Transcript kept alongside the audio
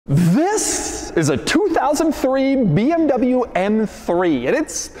This is a 2003 BMW M3, and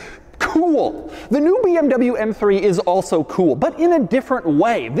it's cool. The new BMW M3 is also cool, but in a different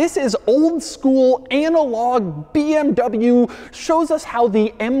way. This is old school analog BMW, shows us how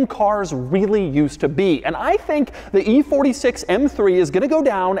the M cars really used to be. And I think the E46 M3 is going to go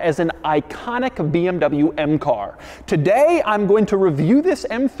down as an iconic BMW M car. Today, I'm going to review this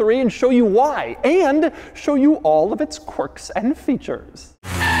M3 and show you why, and show you all of its quirks and features.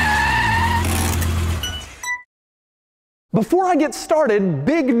 Before I get started,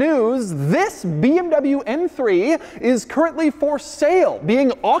 big news, this BMW M3 is currently for sale,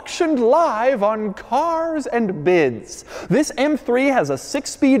 being auctioned live on Cars and Bids. This M3 has a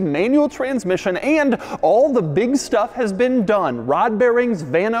 6-speed manual transmission and all the big stuff has been done. Rod bearings,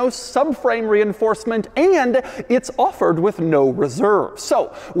 vanos, subframe reinforcement, and it's offered with no reserve.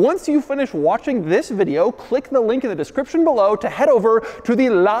 So once you finish watching this video, click the link in the description below to head over to the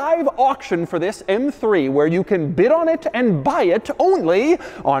live auction for this M3 where you can bid on it and buy it only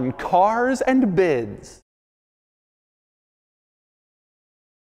on Cars and Bids.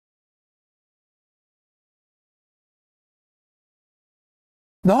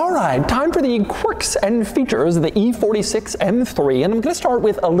 Alright, time for the quirks and features of the E46 M3, and I'm going to start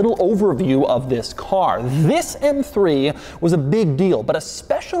with a little overview of this car. This M3 was a big deal, but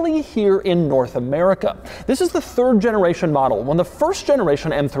especially here in North America. This is the 3rd generation model. When the 1st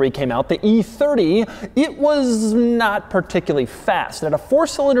generation M3 came out, the E30, it was not particularly fast. It had a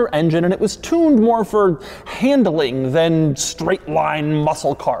 4-cylinder engine and it was tuned more for handling than straight line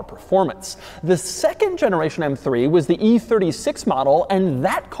muscle car performance. The 2nd generation M3 was the E36 model, and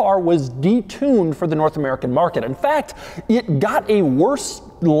that car was detuned for the North American market. In fact, it got a worse,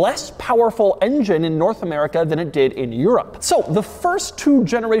 less powerful engine in North America than it did in Europe. So the first 2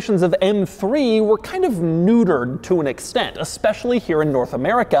 generations of M3 were kind of neutered to an extent, especially here in North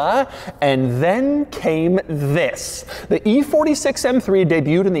America. And then came this. The E46 M3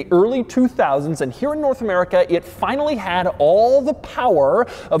 debuted in the early 2000s, and here in North America, it finally had all the power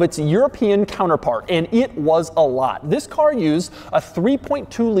of its European counterpart, and it was a lot. This car used a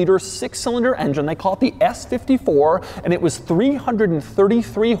 3.2-liter 6-cylinder engine. They call it the S54, and it was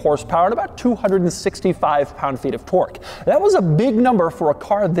 333 horsepower and about 265 pound-feet of torque. That was a big number for a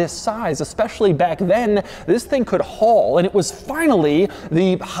car this size, especially back then. This thing could haul, and it was finally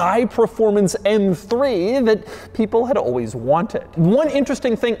the high-performance M3 that people had always wanted. One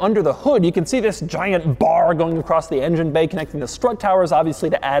interesting thing under the hood, you can see this giant bar going across the engine bay connecting the strut towers, obviously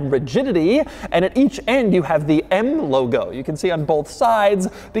to add rigidity, and at each end you have the M logo. You can see on both sides,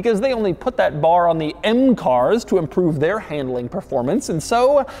 because they only put that bar on the M cars to improve their handling performance, and so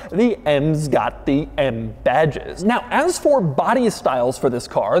the M's got the M badges. Now, as for body styles for this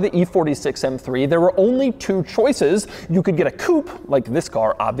car, the E46 M3, there were only 2 choices. You could get a coupe, like this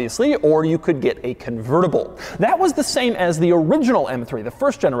car obviously, or you could get a convertible. That was the same as the original M3, the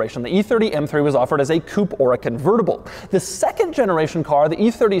 1st generation. The E30 M3 was offered as a coupe or a convertible. The 2nd generation car, the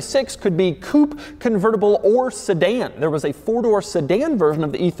E36, could be coupe, convertible, or sedan. There was a 4-door sedan version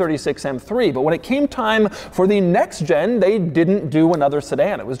of the E36 M3, but when it came time for the next gen, they didn't do another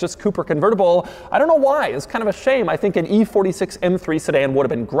sedan. It was just coupe or convertible. I don't know why. It's kind of a shame. I think an E46 M3 sedan would have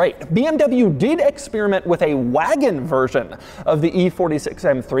been great. BMW did experiment with a wagon version of the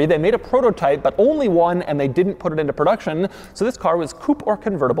E46 M3. They made a prototype, but only one, and they didn't put it into production, so this car was coupe or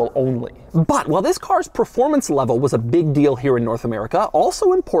convertible only. But while this car's performance level was a big deal here in North America,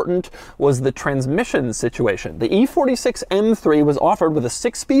 also important was the transmission situation. The E46 M3 was offered with a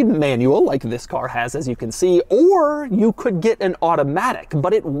 6-speed manual, like this car has, as you can see, or you could get an automatic,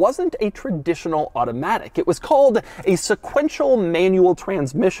 but it wasn't a traditional automatic. It was called a sequential manual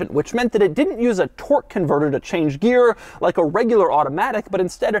transmission, which meant that it didn't use a torque converter to change gear like a regular automatic, but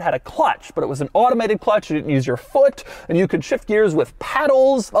instead it had a clutch. But it was an automated clutch, you didn't use your foot, and you could shift gears with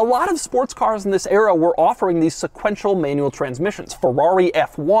paddles. A lot of sports cars in this era were offering these sequential manual transmissions. Ferrari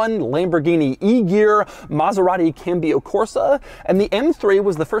F1, Lamborghini E-Gear, Maserati Cambio Corsa, and the M3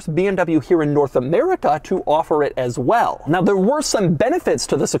 was the first BMW here in North America to offer it as well. Now, there were some benefits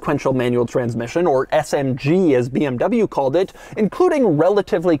to the sequential manual transmission, or SMG as BMW called it, including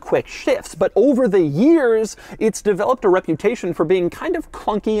relatively quick shifts, but over the years it's developed a reputation for being kind of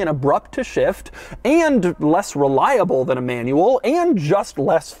clunky and abrupt to shift, and less reliable than a manual, and just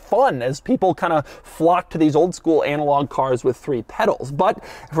less fun as people kind of flock to these old school analog cars with 3 pedals. But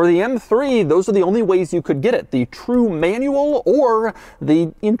for the M3, those are the only ways you could get it, the true manual or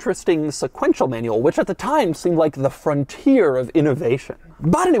the interesting sequential manual, which at the time seemed like the frontier of innovation.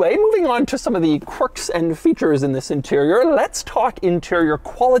 But anyway, moving on to some of the quirks and features in this interior, let's talk interior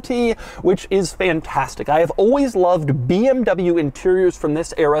quality, which is fantastic. I have always loved BMW interiors from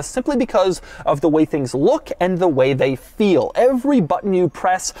this era simply because of the way things look and the way they feel. Every button you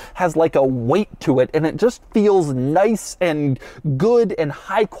press has like a weight to it, and it just feels nice and good and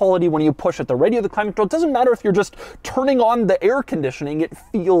high quality when you push it. The radio, the climate control, it doesn't matter if you're just turning on the air conditioning, it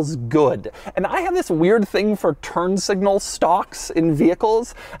feels good. And I have this weird thing for turn signal stalks in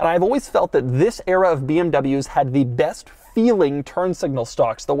vehicles, and I've always felt that this era of BMWs had the best feeling turn signal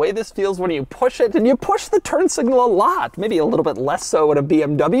stalks. The way this feels when you push it, and you push the turn signal a lot, maybe a little bit less so in a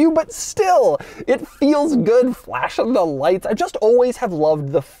BMW, but still, it feels good flashing the lights. I just always have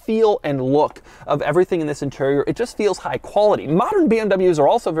loved the feel and look of everything in this interior. It just feels high quality. Modern BMWs are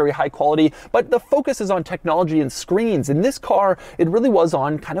also very high quality, but the focus is on technology and screens. In this car, it really was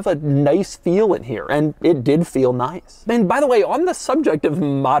on kind of a nice feel in here, and it did feel nice. And by the way, on the subject of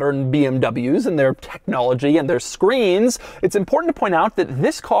modern BMWs and their technology and their screens, it's important to point out that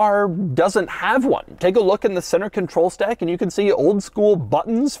this car doesn't have one. Take a look in the center control stack and you can see old school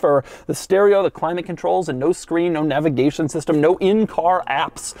buttons for the stereo, the climate controls, and no screen, no navigation system, no in-car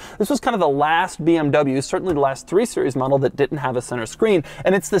apps. This was kind of the last BMW, certainly the last 3 Series model, that didn't have a center screen.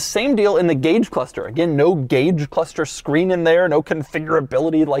 And it's the same deal in the gauge cluster. Again, no gauge cluster screen in there, no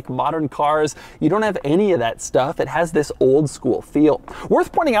configurability like modern cars. You don't have any of that stuff. It has this old school feel.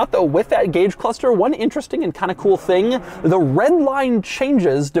 Worth pointing out though, with that gauge cluster, one interesting and kind of cool thing, the red line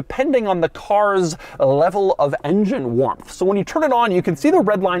changes depending on the car's level of engine warmth. So when you turn it on, you can see the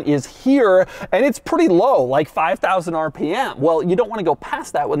red line is here, and it's pretty low, like 5,000 RPM. Well, you don't want to go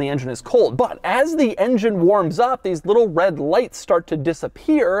past that when the engine is cold, but as the engine warms up, these little red lights start to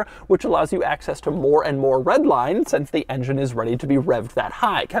disappear, which allows you access to more and more red line since the engine is ready to be revved that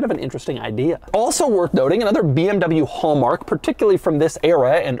high. Kind of an interesting idea. Also worth noting, another BMW hallmark, particularly from this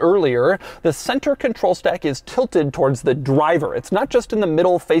era and earlier, the center control stack is tilted towards the driver. It's not just in the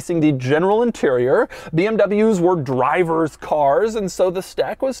middle facing the general interior. BMWs were drivers' cars, and so the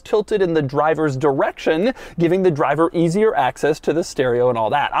stack was tilted in the driver's direction, giving the driver easier access to the stereo and all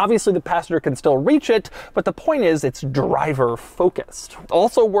that. Obviously, the passenger can still reach it, but the point is it's driver focused.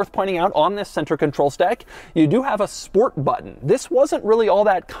 Also worth pointing out, on this center control stack, you do have a sport button. This wasn't really all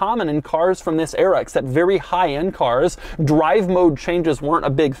that common in cars from this era, except very high-end cars. Drive mode changes weren't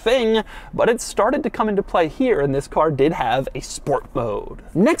a big thing, but it started to come into play here, and this car did have a sport mode.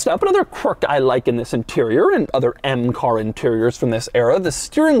 Next up, another quirk I like in this interior and other M car interiors from this era, the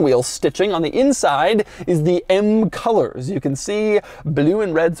steering wheel stitching on the inside is the M colors. You can see blue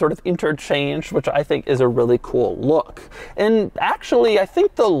and red sort of interchanged, which I think is a really cool look. And actually, I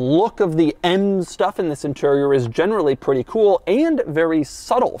think the look of the M stuff in this interior is generally pretty cool and very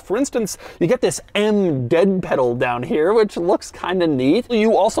subtle. For instance, you get this M dead pedal down here, which looks kind of neat.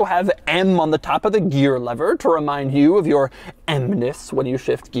 You also have M on the top of the gear lever to remind you of your M-ness when you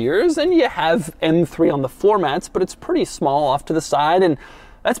shift gears, and you have M3 on the floor mats, but it's pretty small off to the side, and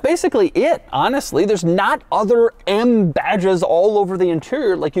that's basically it, honestly. There's not other M badges all over the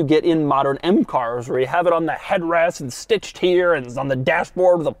interior like you get in modern M cars, where you have it on the headrest and stitched here, and it's on the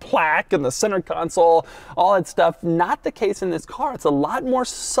dashboard with a plaque and the center console, all that stuff. Not the case in this car. It's a lot more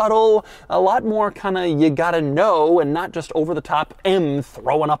subtle, a lot more kind of you gotta know, and not just over the top M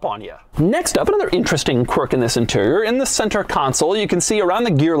throwing up on you. Next up, another interesting quirk in this interior. In the center console, you can see around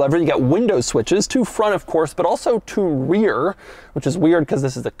the gear lever, you got window switches, to front of course, but also to rear, which is weird because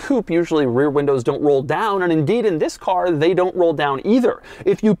this is a coupe. Usually rear windows don't roll down, and indeed in this car they don't roll down either.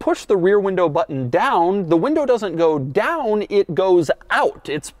 If you push the rear window button down, the window doesn't go down, it goes out.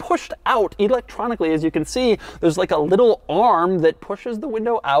 It's pushed out electronically. As you can see, there's like a little arm that pushes the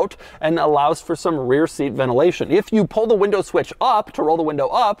window out and allows for some rear seat ventilation. If you pull the window switch up to roll the window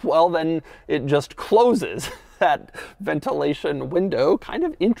up, well, then it just closes that ventilation window. Kind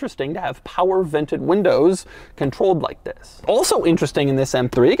of interesting to have power vented windows controlled like this. Also interesting in this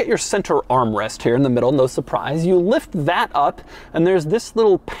M3, you get your center armrest here in the middle, no surprise. You lift that up and there's this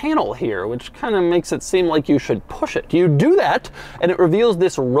little panel here, which kind of makes it seem like you should push it. You do that and it reveals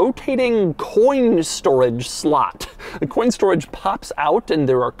this rotating coin storage slot. The coin storage pops out and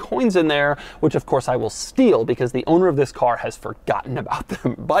there are coins in there, which of course I will steal because the owner of this car has forgotten about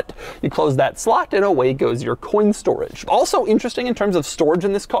them. But you close that slot and away goes your coin. coin storage. Also interesting in terms of storage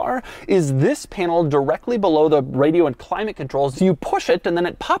in this car is this panel directly below the radio and climate controls. You push it and then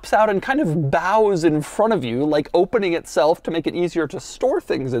it pops out and kind of bows in front of you, like opening itself to make it easier to store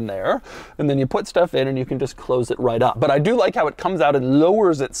things in there. And then you put stuff in and you can just close it right up. But I do like how it comes out and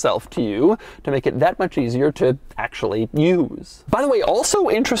lowers itself to you to make it that much easier to actually use. By the way, also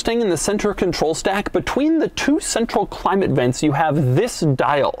interesting in the center control stack, between the two central climate vents, you have this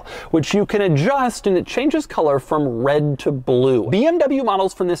dial, which you can adjust and it changes color from red to blue. BMW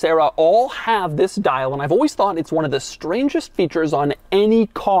models from this era all have this dial, and I've always thought it's one of the strangest features on any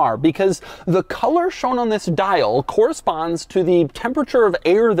car because the color shown on this dial corresponds to the temperature of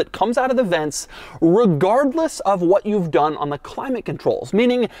air that comes out of the vents regardless of what you've done on the climate controls.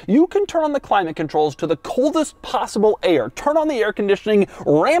 Meaning you can turn on the climate controls to the coldest possible air, turn on the air conditioning,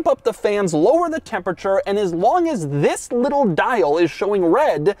 ramp up the fans, lower the temperature, and as long as this little dial is showing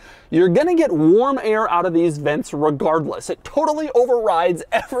red, you're gonna get warm air out of these vents regardless. It totally overrides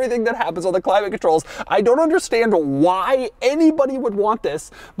everything that happens on the climate controls. I don't understand why anybody would want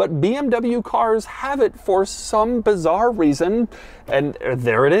this, but BMW cars have it for some bizarre reason, and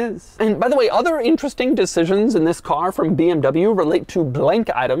there it is. And by the way, other interesting decisions in this car from BMW relate to blank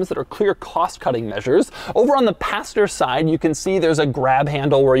items that are clear cost-cutting measures. Over on the passenger side, you can see there's a grab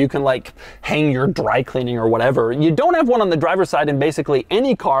handle where you can like hang your dry cleaning or whatever. You don't have one on the driver's side in basically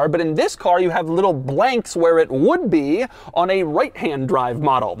any car, but in this car you have little blanks where it would be on a right-hand drive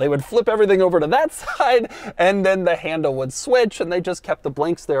model. They would flip everything over to that side and then the handle would switch, and they just kept the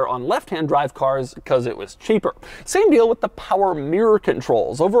blanks there on left-hand drive cars because it was cheaper. Same deal with the power mirror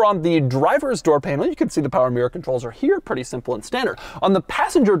controls. Over on the driver's door panel, you can see the power mirror controls are here, pretty simple and standard. On the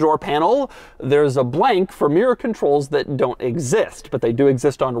passenger door panel, there's a blank for mirror controls that don't exist, but they do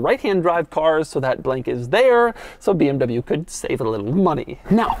exist on right-hand drive cars, so that blank is there, so BMW could save a little money.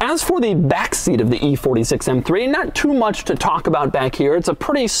 Now, as for the back seat of the E46 M3, not too much to talk about back here. It's a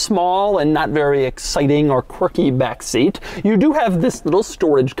pretty small and not very exciting or quirky back seat. You do have this little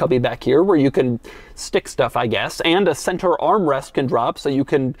storage cubby back here where you can stick stuff, I guess, and a center armrest can drop so you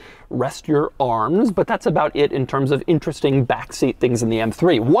can rest your arms, but that's about it in terms of interesting backseat things in the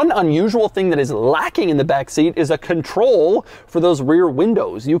M3. One unusual thing that is lacking in the backseat is a control for those rear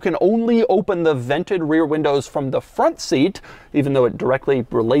windows. You can only open the vented rear windows from the front seat, even though it directly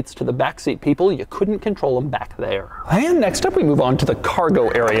relates to the backseat people. You couldn't control them back there. And next up we move on to the cargo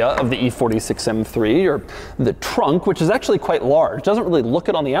area of the E46 M3, or the trunk, which is actually quite large. Doesn't really look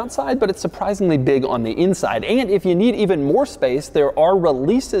it on the outside, but it's surprisingly big on the inside. And if you need even more space, there are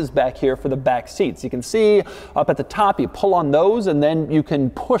releases back here for the back seats. You can see up at the top, you pull on those and then you can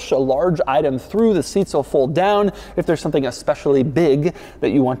push a large item through. The seats will fold down if there's something especially big that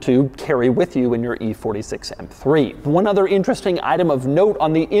you want to carry with you in your E46 M3. One other interesting item of note,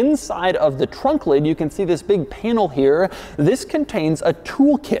 on the inside of the trunk lid, you can see this big panel here. This contains a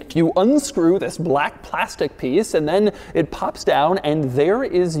toolkit. You unscrew this black plastic piece and then it pops down and there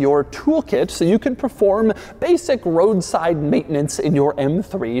is your toolkit, so you can perform basic roadside maintenance in your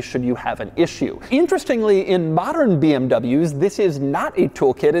M3 should you have an issue. Interestingly, in modern BMWs, this is not a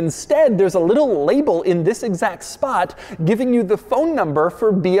toolkit. Instead, there's a little label in this exact spot giving you the phone number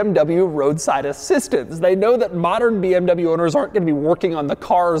for BMW roadside assistance. They know that modern BMW owners aren't going to be working on the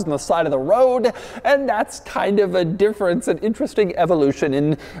cars on the side of the road, and that's kind of a difference, an interesting evolution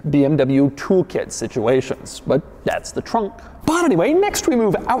in BMW toolkit situations. But that's the trunk. But anyway, next we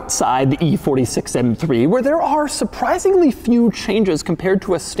move outside the E46 M3, where there are surprisingly few changes compared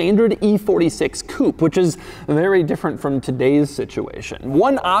to a standard E46 coupe, which is very different from today's situation.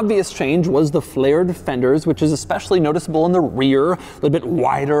 One obvious change was the flared fenders, which is especially noticeable in the rear, a little bit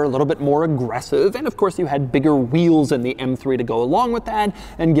wider, a little bit more aggressive, and of course you had bigger wheels in the M3 to go along with that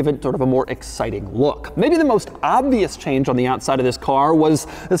and give it sort of a more exciting look. Maybe the most obvious change on the outside of this car was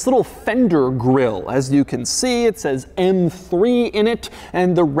this little fender grille. As you can see, it says M3 in it,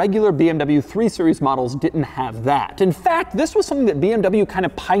 and the regular BMW 3 Series models didn't have that. In fact, this was something that BMW kind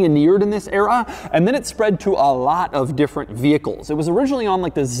of pioneered in this era, and then it spread to a lot of different vehicles. It was originally on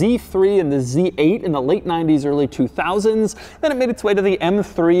like the Z3 and the Z8 in the late 90s, early 2000s, then it made its way to the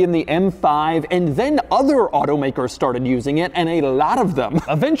M3 and the M5, and then other automakers started using it, and a lot of them.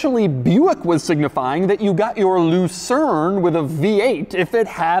 Eventually, Buick was signifying that you got your Lucerne with a V8 if it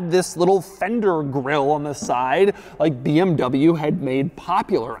had this little fender grille on the side, like BMW had made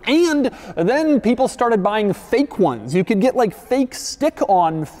popular. And then people started buying fake ones. You could get like fake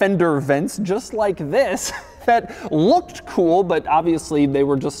stick-on fender vents just like this. that looked cool, but obviously they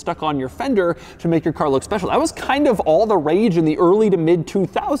were just stuck on your fender to make your car look special. That was kind of all the rage in the early to mid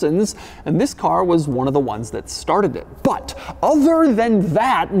 2000s, and this car was one of the ones that started it. But other than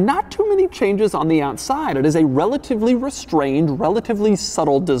that, not too many changes on the outside. It is a relatively restrained, relatively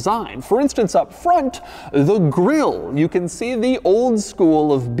subtle design. For instance, up front, the grille. You can see the old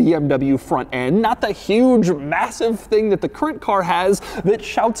school of BMW front end, not the huge, massive thing that the current car has that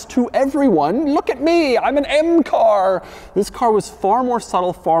shouts to everyone, look at me, I'm an M car. This car was far more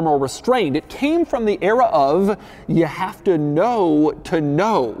subtle, far more restrained. It came from the era of you have to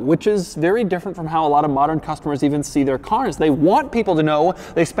know, which is very different from how a lot of modern customers even see their cars. They want people to know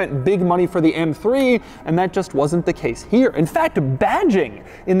they spent big money for the M3, and that just wasn't the case here. In fact, badging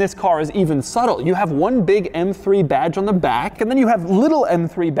in this car is even subtle. You have one big M3 badge on the back, and then you have little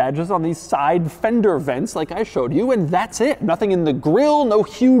M3 badges on these side fender vents like I showed you, and that's it. Nothing in the grille, no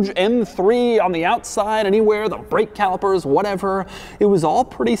huge M3 on the outside anywhere, the brake calipers, whatever. It was all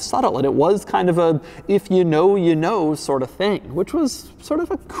pretty subtle, and it was kind of a if you know sort of thing, which was sort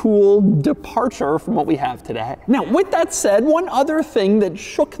of a cool departure from what we have today. Now, with that said, one other thing that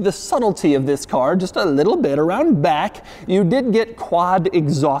shook the subtlety of this car just a little bit around back, you did get quad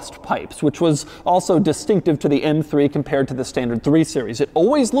exhaust pipes, which was also distinctive to the M3 compared to the standard 3 Series. It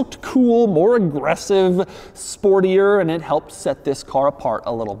always looked cool, more aggressive, sportier, and it helped set this car apart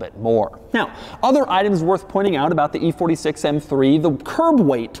a little bit more. Now, other items worth pointing out about the E46 M3, the curb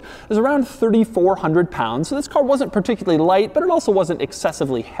weight is around 3,400 pounds, so this car wasn't particularly light, but it also wasn't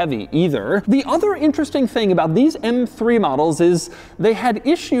excessively heavy either. The other interesting thing about these M3 models is they had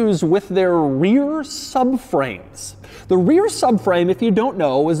issues with their rear subframes. The rear subframe, if you don't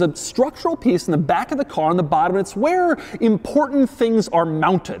know, is a structural piece in the back of the car on the bottom. It's where important things are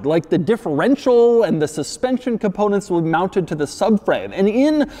mounted, like the differential and the suspension components will be mounted to the subframe. And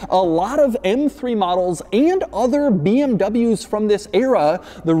in a lot of M3 models and other BMWs from this era,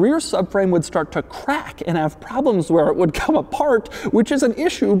 the rear subframe would start to crack and have problems where it would come apart, which is an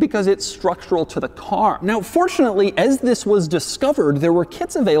issue because it's structural to the car. Now, fortunately, as this was discovered, there were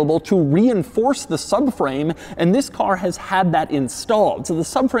kits available to reinforce the subframe, and this car has had that installed. So the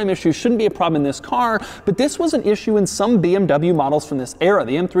subframe issue shouldn't be a problem in this car, but this was an issue in some BMW models from this era.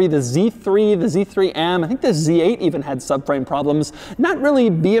 The M3, the Z3, the Z3M, I think the Z8 even had subframe problems. Not really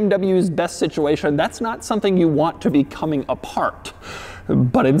BMW's best situation. That's not something you want to be coming apart.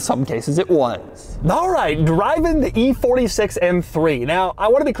 But in some cases it was. All right, driving the E46 M3. Now, I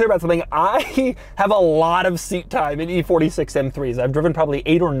want to be clear about something. I have a lot of seat time in E46 M3s. I've driven probably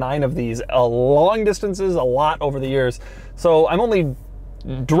 8 or 9 of these, long distances, a lot over the years. So I'm only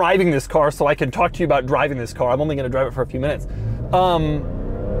driving this car so I can talk to you about driving this car. I'm only going to drive it for a few minutes.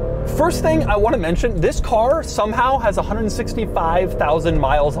 First thing I want to mention, this car somehow has 165,000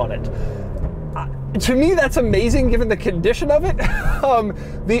 miles on it. To me, that's amazing given the condition of it.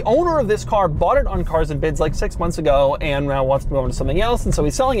 The owner of this car bought it on Cars and Bids like 6 months ago and now wants to move on to something else, and so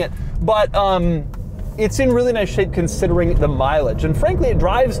he's selling it. But it's in really nice shape considering the mileage. And frankly, it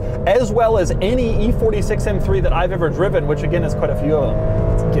drives as well as any E46 M3 that I've ever driven, which again is quite a few of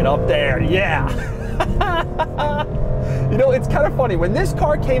them. Let's get up there, yeah. You know, it's kind of funny. When this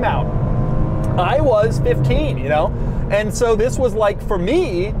car came out, I was 15, you know? And so this was like, for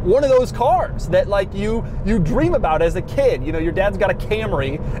me, one of those cars that like you dream about as a kid. You know, your dad's got a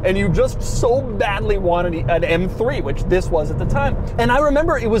Camry and you just so badly wanted an M3, which this was at the time. And I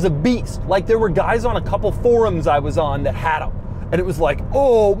remember it was a beast. Like there were guys on a couple forums I was on that had them. And it was like,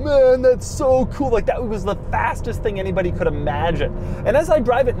 oh man, that's so cool. Like that was the fastest thing anybody could imagine. And as I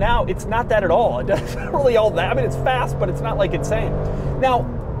drive it now, it's not that at all. It's not really all that. I mean, it's fast, but it's not like insane. Now,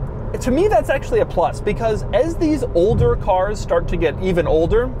 to me, that's actually a plus because as these older cars start to get even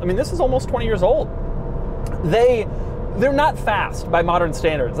older, I mean, this is almost 20 years old. They're not fast by modern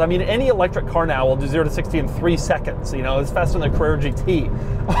standards. I mean, any electric car now will do 0 to 60 in 3 seconds. You know, it's faster than the Carrera GT.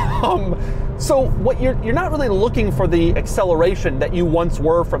 So what you're not really looking for the acceleration that you once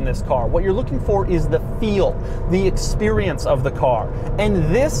were from this car. What you're looking for is the feel, the experience of the car.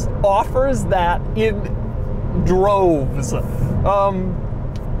 And this offers that in droves.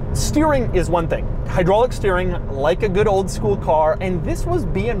 Steering is one thing. Hydraulic steering, like a good old school car, and this was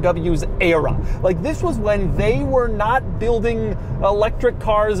BMW's era. Like this was when they were not building electric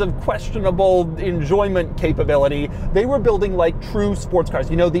cars of questionable enjoyment capability. They were building like true sports cars.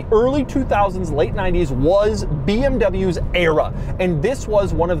 You know, the early 2000s, late 90s was BMW's era, and this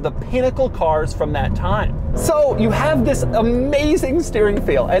was one of the pinnacle cars from that time. So you have this amazing steering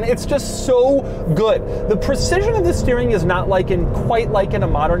feel, and it's just so good. The precision of the steering is not quite like in a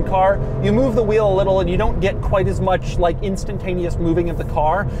modern car. You move the wheel a little and you don't get quite as much like instantaneous moving of the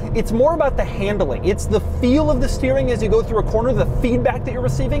car. It's more about the handling. It's the feel of the steering as you go through a corner, the feedback that you're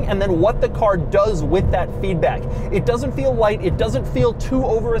receiving, and then what the car does with that feedback. It doesn't feel light, it doesn't feel too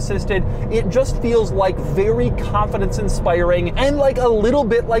over-assisted, it just feels like very confidence-inspiring and like a little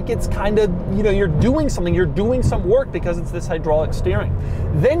bit like it's kind of, you know, you're doing something, you're doing some work because it's this hydraulic steering.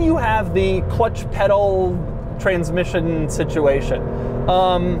 Then you have the clutch pedal transmission situation.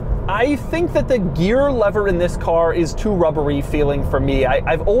 I think that the gear lever in this car is too rubbery feeling for me.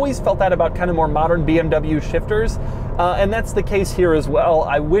 I've always felt that about kind of more modern BMW shifters, and that's the case here as well.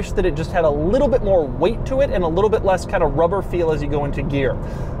 I wish that it just had a little bit more weight to it and a little bit less kind of rubber feel as you go into gear.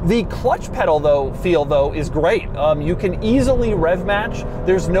 The clutch pedal feel is great. You can easily rev match.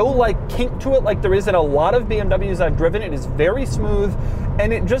 There's no like kink to it like there is in a lot of BMWs I've driven. It is very smooth,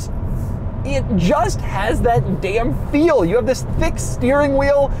 and it just has that damn feel. You have this thick steering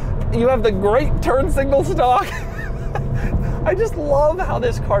wheel, you have the great turn signal stalk. I just love how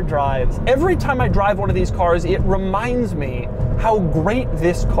this car drives. Every time I drive one of these cars, it reminds me how great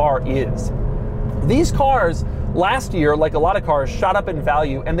this car is. These cars last year, like a lot of cars, shot up in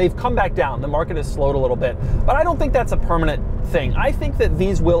value and they've come back down. The market has slowed a little bit, but I don't think that's a permanent thing. I think that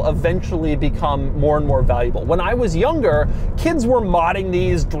these will eventually become more and more valuable. When I was younger, kids were modding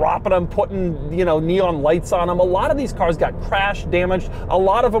these, dropping them, putting, you know, neon lights on them. A lot of these cars got crash damaged. A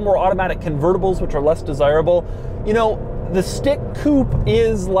lot of them were automatic convertibles, which are less desirable. You know, the stick coupe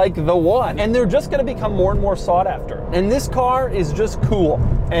is like the one, and they're just gonna become more and more sought after. And this car is just cool,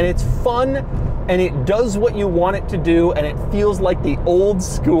 and it's fun, and it does what you want it to do, and it feels like the old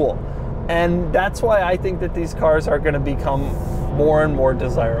school. And that's why I think that these cars are gonna become more and more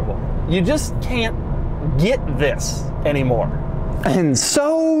desirable. You just can't get this anymore. And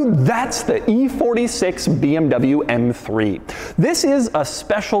so that's the E46 BMW M3. This is a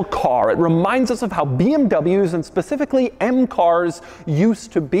special car. It reminds us of how BMWs and specifically M cars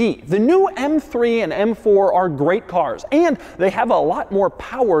used to be. The new M3 and M4 are great cars, and they have a lot more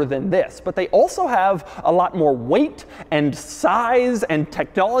power than this, but they also have a lot more weight and size and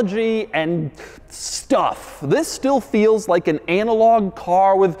technology and stuff. This still feels like an analog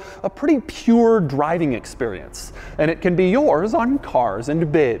car with a pretty pure driving experience, and it can be yours on Cars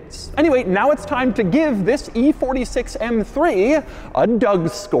and Bids. Anyway, now it's time to give this E46 M3 a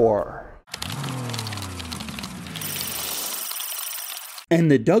DOUGSCORE. And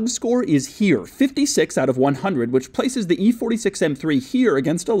the DOUGSCORE is here, 56 out of 100, which places the E46 M3 here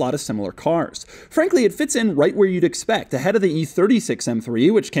against a lot of similar cars. Frankly, it fits in right where you'd expect, ahead of the E36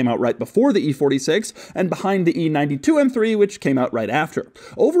 M3, which came out right before the E46, and behind the E92 M3, which came out right after.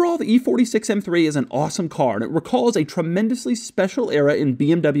 Overall, the E46 M3 is an awesome car, and it recalls a tremendously special era in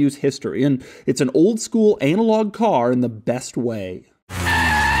BMW's history, and it's an old-school analog car in the best way.